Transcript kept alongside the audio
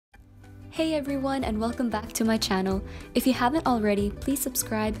Hey everyone, and welcome back to my channel. If you haven't already, please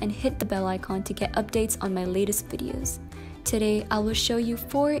subscribe and hit the bell icon to get updates on my latest videos. Today, I will show you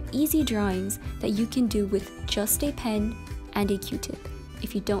 4 easy drawings that you can do with just a pen and a Q-tip.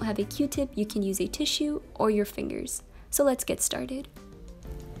 If you don't have a Q-tip, you can use a tissue or your fingers. So let's get started.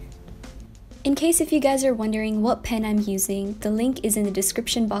 In case if you guys are wondering what pen I'm using, the link is in the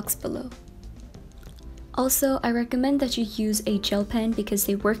description box below. Also, I recommend that you use a gel pen because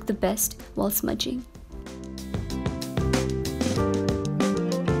they work the best while smudging.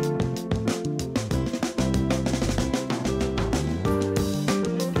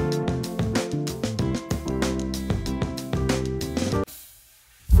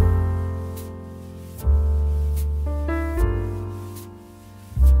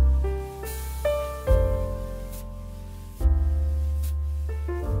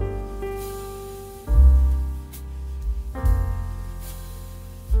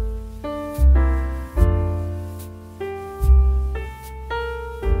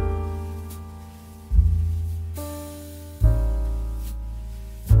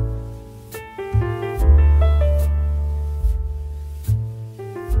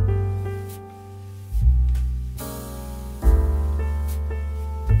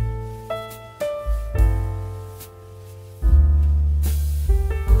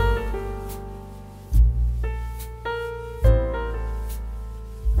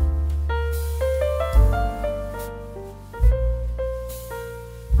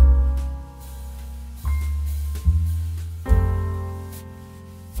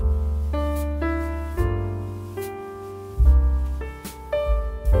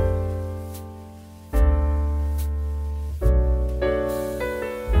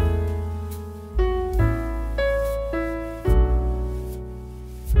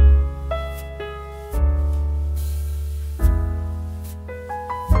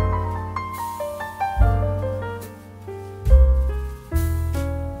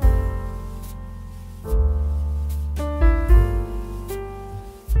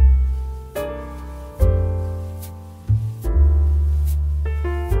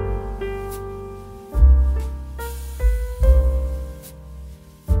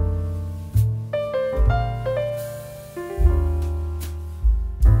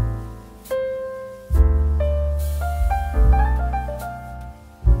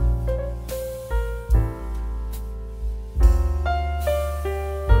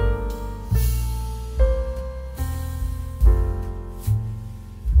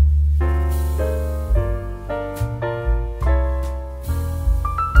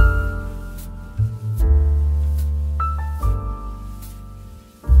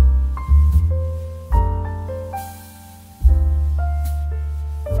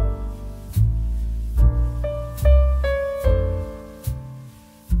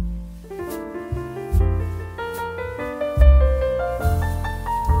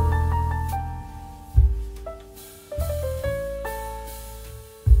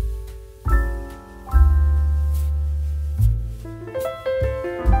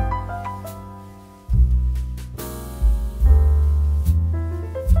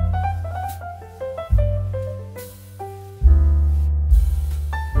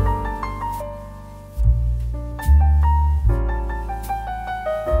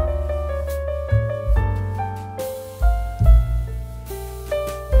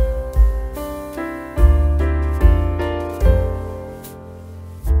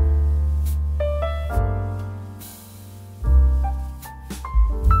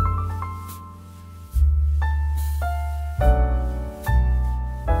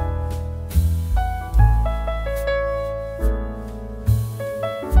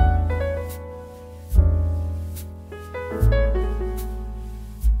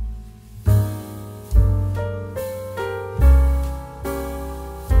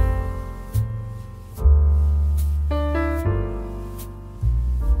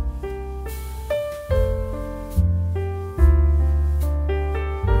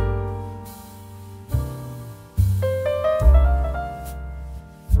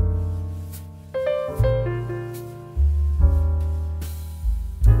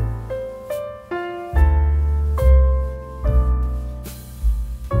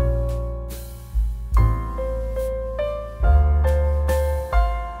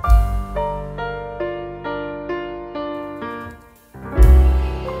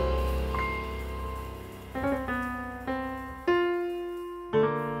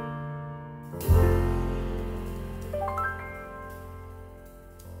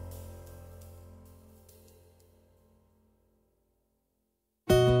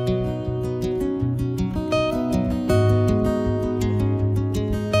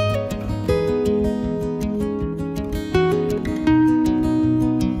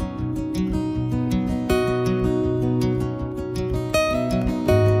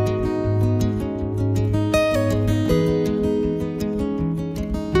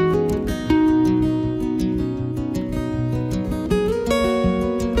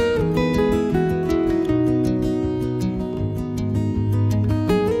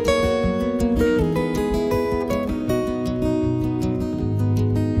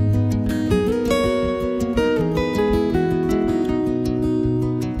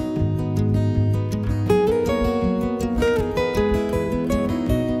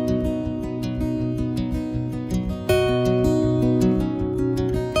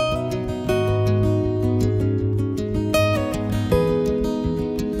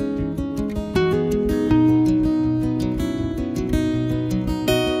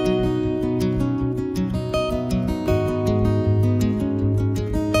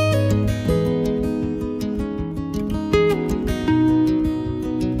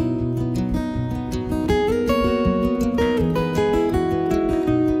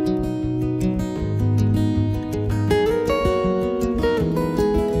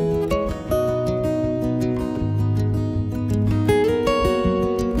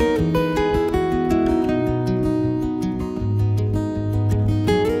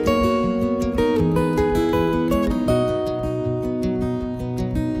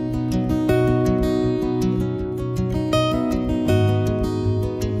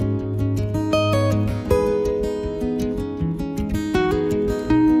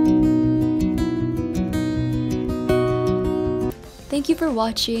 Thank you for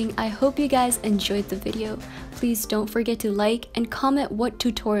watching. I hope you guys enjoyed the video. Please don't forget to like and comment what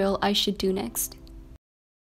tutorial I should do next.